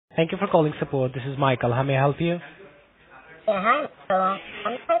Thank you for calling support. This is Michael. How may I help you? Yeah, hi. So I'm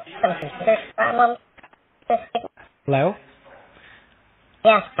having some computer problems. Hello?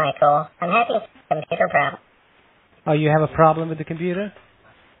 Yes, Michael. I'm having some computer problems. Oh, you have a problem with the computer?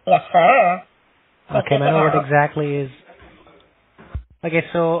 Yes, sir. Think Okay, you may I can know what help? exactly is... Okay,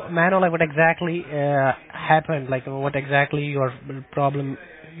 so may I know like what exactly happened? Like what exactly your problem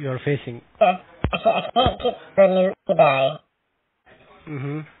you're facing? Okay. I can't get the new eBay.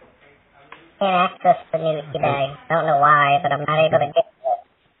 Mm-hmm. Can't access the new Okay. eBay. I don't know why, but I'm not able Okay. to get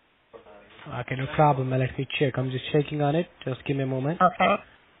it. Okay, no problem. Let me check. I'm just checking on it. Just give me a moment. Okay.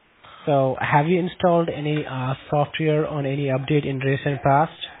 So, have you installed any software on any update in recent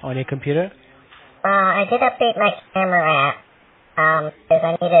past on your computer? I did update my camera app, because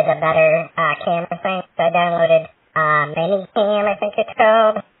I needed a better, camera thing. So I downloaded, Minicam, I think it's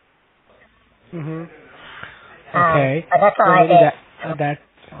called. Mm-hmm. Okay. But that's all So I maybe did. that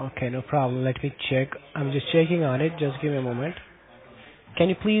okay, no problem. Let me check. I'm just checking on it. Just give me a moment. Can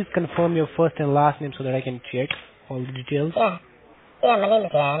you please confirm your first and last name so that I can check all the details? Yeah. Yeah, my name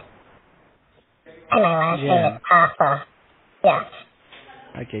is Jan. And my last name is Jan. Papa. Yes.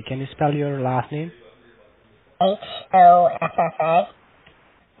 Okay, can you spell your last name? Hossa.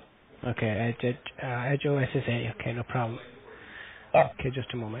 Okay, Hossa. Okay, no problem. Yep. Okay,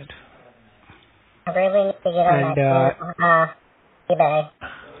 just a moment. I really need to get on And that new eBay.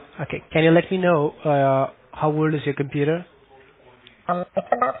 okay, can you let me know how old is your computer? It's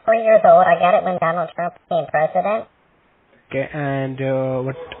about 4 years old. I got it when Donald Trump became president. Okay, and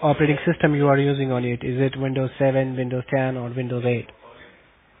what operating system you are using on it? Is it Windows 7, Windows 10, or Windows 8?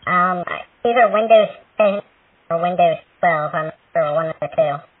 Either Windows 10 or Windows 12. I'm not sure, one of the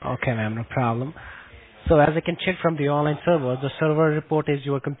two. Okay, ma'am, no problem. So as I can check from the online server, the server report is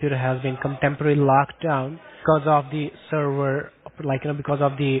your computer has been temporarily locked down because of the server, because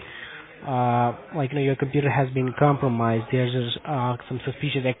of the, your computer has been compromised. There's some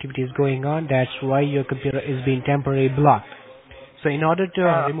suspicious activities going on. That's why your computer is being temporarily blocked. So in order to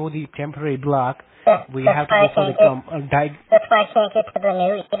Oh. remove the temporary block, we That's have to why go I for the can't get, that's why I can't get to the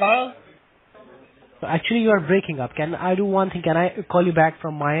new eBay. So actually, you are breaking up. Can I do one thing? Can I call you back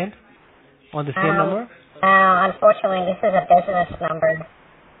from my end on the same number? Unfortunately, this is a business number.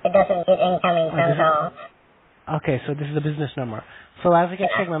 It doesn't get incoming phone calls. Okay, so this is a business number. So as I can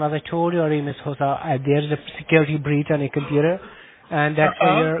check, ma'am, as I told you already, Ms. Hossa, there's a security breach on your computer, and that's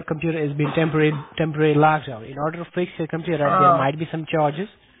why your computer is being temporarily locked down. In order to fix your computer, there might be some charges.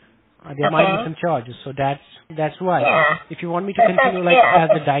 So that's why. Yeah. If you want me to That sounds continue, good. as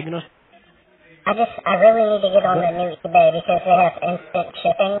a diagnosis. I really need to get on the new eBay because they have instant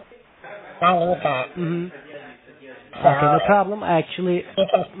shipping. I need that. Mm-hmm. So Okay, no problem. Actually, you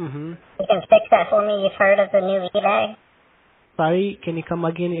can fix that for me. You've heard of the new eBay? sorry, can you come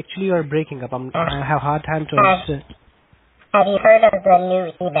again? Actually, you are breaking up. I have a hard time to understand. Have you heard of the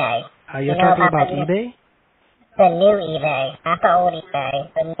new eBay? You're talking about eBay? The new eBay, not the old eBay.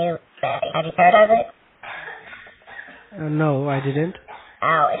 The new eBay. Have you heard of it? No, I didn't.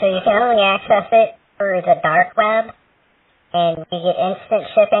 Oh, so you can only access it through the dark web, and you get instant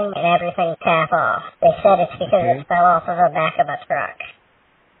shipping and everything's half off. They said it's because it fell off of the back of a truck.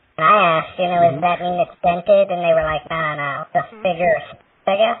 And I asked, does that mean it's dented? And they were like, no, the figure's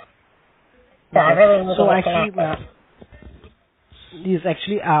bigger. So I really need to get connected. Yes,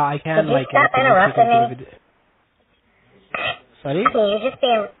 actually, I can, Could you stop interrupting me? Sorry?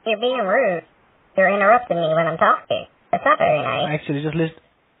 You're being rude. You're interrupting me when I'm talking. That's not very nice. Actually, just listen.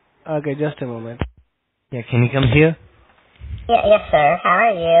 Okay, just a moment. Yeah, can you come here? Yeah, yes, sir. How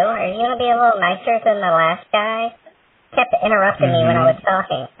are you? Are you going to be a little nicer than the last guy? Kept interrupting me when I was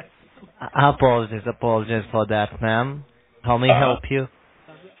talking. I apologize for that, ma'am. How may I help you?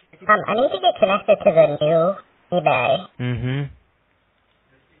 I need to get connected to the new eBay. Mm-hmm.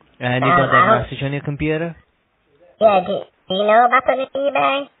 And you got that message on your computer? Yeah, do you know about the new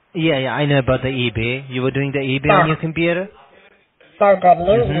eBay? Yeah, I know about the eBay. You were doing the eBay on your computer? No, the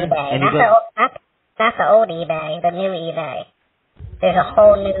new eBay. And Not the old eBay, the new eBay. There's a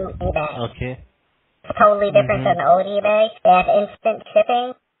whole new eBay. Okay. It's totally different than the old eBay. They have instant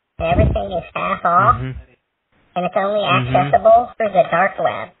shipping, and everything is half off, and it's only accessible through the dark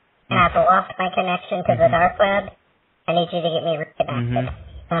web. And I've lost my connection to the dark web. I need you to get me reconnected.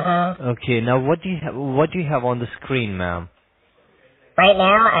 Okay, now what do you have on the screen, ma'am? Right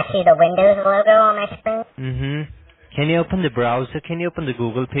now, I see the Windows logo on my screen. Can you open the browser? Can you open the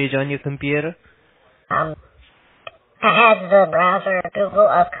Google page on your computer? I have the browser Google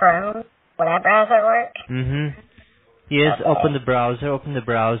of Chrome. Will that browser work? Yes, open the browser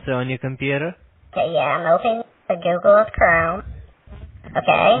on your computer. Okay, yeah, I'm opening the Google of Chrome.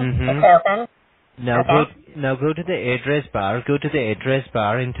 Okay, it's open. Now go to the address bar. Go to the address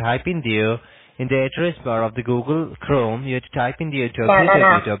bar and type in there. In the address bar of the Google Chrome, you have to type in there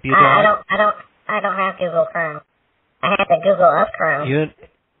www. I don't have Google Chrome. I have the Google Up Chrome.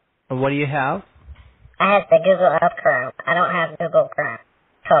 What do you have? I have the Google Up Chrome. I don't have Google Chrome.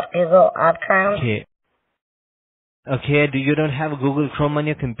 It's called Google Up Chrome. Okay, you don't have Google Chrome on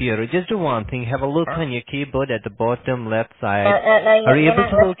your computer. Just do one thing. Have a look on your keyboard at the bottom left side. No, Are you able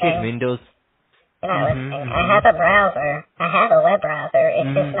to locate listening. Windows? You're not listening. I have a browser. I have a web browser.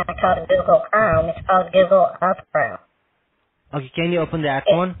 It's just not called Google Chrome. It's called Google Up Chrome. Okay, can you open that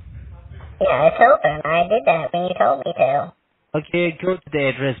one? Yeah, it's open. I did that when you told me to. Okay, go to the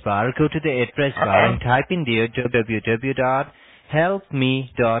address bar. Go to the address bar and type in there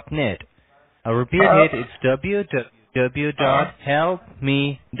www.helpme.net. I'll repeat it. It's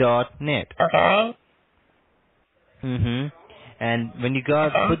www.helpme.net. Okay. And when you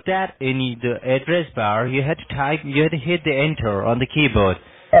put that in the address bar, you had to hit the enter on the keyboard.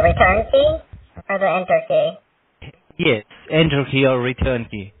 The return key or the enter key? Yes, enter key or return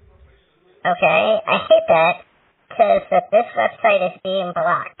key. Okay, I hit that because this website is being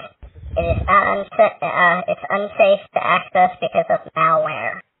blocked. It is it's unsafe to access because of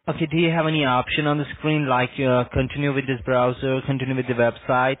malware. Okay, do you have any option on the screen like continue with this browser, continue with the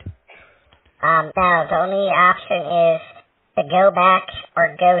website? No, the only option is to go back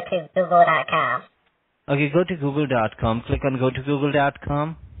or go to google.com. Okay, go to google.com. Click on go to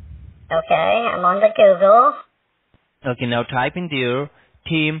google.com. Okay, I'm on the Google. Okay, now type in there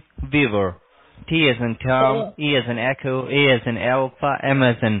Team Viewer. T as in Tom, E as in Echo, A as in Alpha, M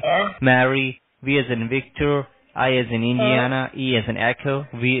as in Mary, V as in Victor, I as in Indiana, E as in Echo,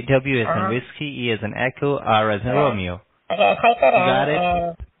 W as in Whiskey, E as in Echo, R as in Romeo. Okay, I typed that in. Got it?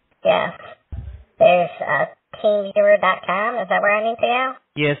 And, yeah. There's teamviewer.com. Is that where I need to go?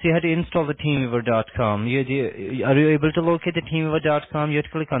 Yes, you had to install the teamviewer.com. Are you able to locate the teamviewer.com? You have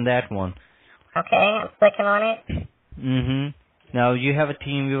to click on that one. Okay, I'm clicking on it. Now you have a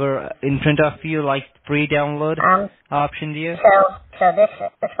TeamViewer in front of you, like free download option there. So this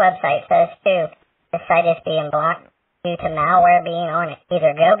website says too, the site is being blocked due to malware being on it.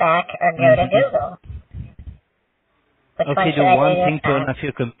 Either go back or go to Google. Okay, do one thing, turn off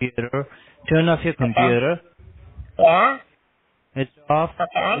your computer. Turn off your computer. Yeah? It's off.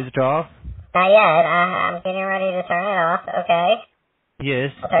 Okay. Is it off? Not yet. I'm getting ready to turn it off. Okay.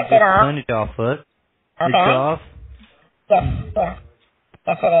 Yes. Turn it off. Turn it off first. Okay. It's off. Yes, it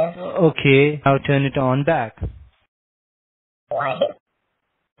is. Okay, now turn it on back. Why? You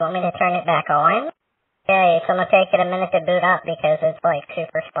want me to turn it back on? Okay, it's going to take it a minute to boot up because it's like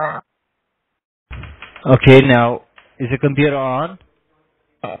super slow. Okay, now, is the computer on?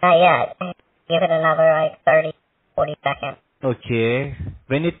 Not yet. Give it another like 30, 40 seconds. Okay.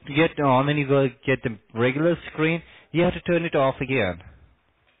 When it gets on and you go get the regular screen, you have to turn it off again.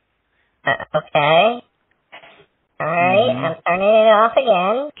 Okay. Alright, I'm turning it off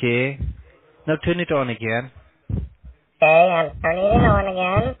again. Okay. Now turn it on again. Okay, I'm turning it on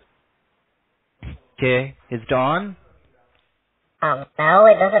again. Okay. Is it on? No,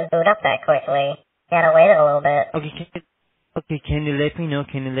 it doesn't boot up that quickly. You gotta wait a little bit. Okay, can you let me know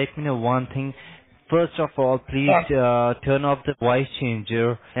one thing? First of all, please turn off the voice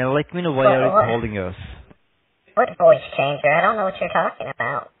changer and let me know why are you calling us. What voice changer? I don't know what you're talking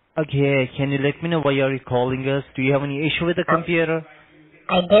about. Okay, can you let me know why are you calling us? Do you have any issue with the computer?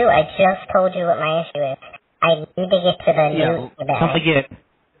 I do. I just told you what my issue is. I need to get to the new eBay. Come again.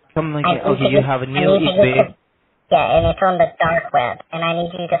 Okay, you have a new eBay. Yeah, and it's on the dark web, and I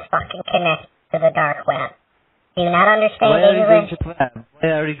need you to fucking connect to the dark web. Do you not understand English? Why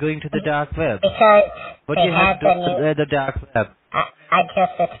are you going to the dark web? Because what do you have to do with the dark web? I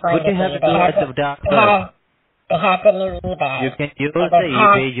just explained it to you. What do you have to do with the dark web? They have the new eBay. You can use the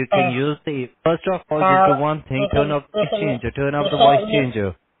eBay. You can use the. First of all, just do one thing. Turn off the changer. Turn off the voice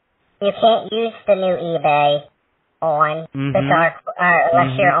changer. You can't use the new eBay on the dark,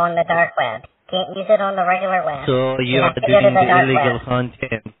 unless you're on the dark web. You can't use it on the regular web. So you are doing the illegal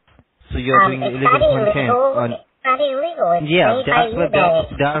content. So you're doing illegal content on. It's not illegal. It's made by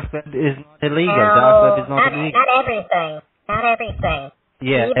eBay. Dark web is not illegal. Dark web is not illegal. Not everything. Not everything.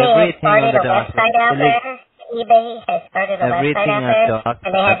 Yeah, eBay everything on the dark web. eBay has started a website out there,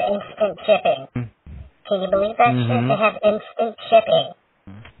 and they have instant shipping. Can you believe that shit? They have instant shipping.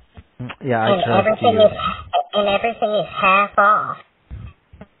 Yeah, I trust you. And everything is half off.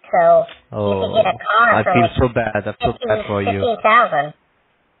 So you can get a car I for feel so bad. I feel bad for you. 15,000.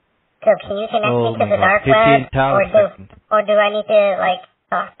 So can you connect me to the dark web, 15,000. or do I need to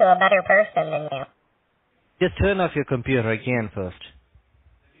talk to a better person than you? Just turn off your computer again first.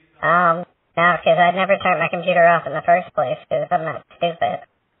 No, because I never turned my computer off in the first place, because I'm not stupid.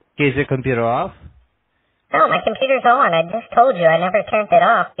 Is your computer off? No, my computer's on. I just told you I never turned it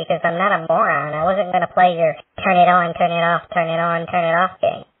off because I'm not a moron. I wasn't going to play your turn it on, turn it off, turn it on, turn it off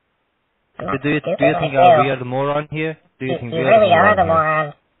game. Do you think we are the moron here? Do you think you we really are the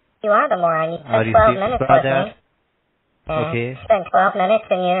moron? You are the moron. You Are spent you 12 serious minutes about with that? me. Yeah, Okay. Spend 12 minutes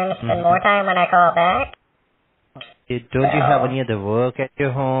and you're going to spend more time when I call back? Don't you have any other work at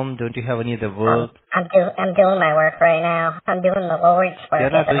your home? Don't you have any other work? I'm doing my work right now. I'm doing the Lord's work You're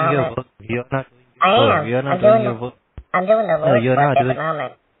not at the doing your moment. work. You're not. I am. You're not I'm doing your work. I'm doing the Lord's you're work not at doing. the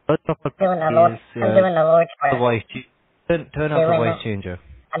moment. I'm doing the Lord's The work. voice. Turn off the voice changer.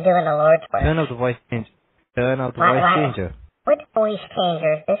 I'm doing the Lord's work. Turn off the voice changer. Turn off the voice changer. What voice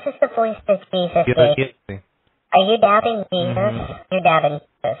changer? This is the voice that Jesus You're gave. kidding. Are you doubting Jesus? You're doubting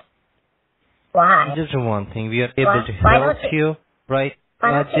Jesus. Why? Just one thing. We are able to why help don't you, right?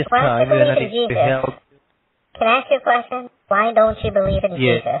 Why At don't you this time, we are not believe in able to Jesus? help. Can I ask you a question? Why don't you believe in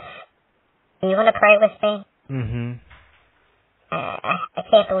Yes. Jesus? Do you want to pray with me? Mm-hmm. I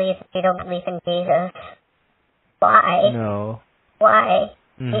can't believe that you don't believe in Jesus. Why? No. Why?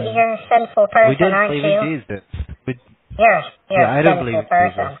 Mm-hmm. You're a sinful person, We don't aren't believe you? in Jesus. You're Yeah, I a don't sinful believe in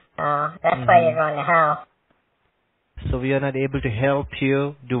person. Jesus. Oh, that's why you're going to hell. So we are not able to help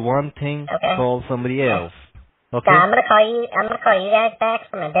you do one thing, Okay. call somebody else. Okay? So I'm gonna call you guys back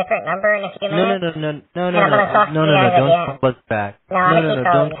from a different number in a few minutes. No, don't call us back. No,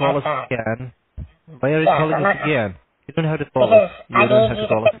 Don't call us back. again. Why are you calling us again? You don't have to call Because us. You don't have to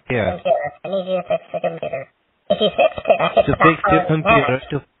call us again. I need you to fix the computer. If you fixed it, I could To stop fix your calling computer, back.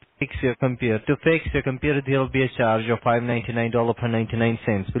 to fix your computer, there will be a charge of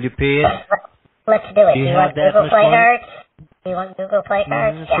 $599.99. Will you pay it? Let's do it. Do Do you you have want that Google much Play money? cards? Do you want Google Play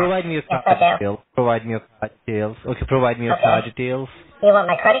cards? Yeah. Provide me your Yes, card I do. details. Provide me your card details. Okay, provide me your Okay. card details. Do you want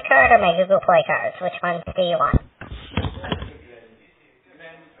my credit card or my Google Play cards? Which one do you want?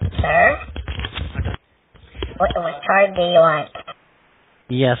 Sir? What card do you want?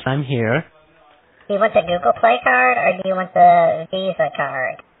 Yes, I'm here. Do you want the Google Play card or do you want the Visa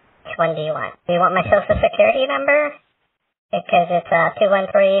card? Which one do you want? Do you want my Social Security number? Because it's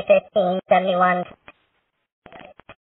 213-1571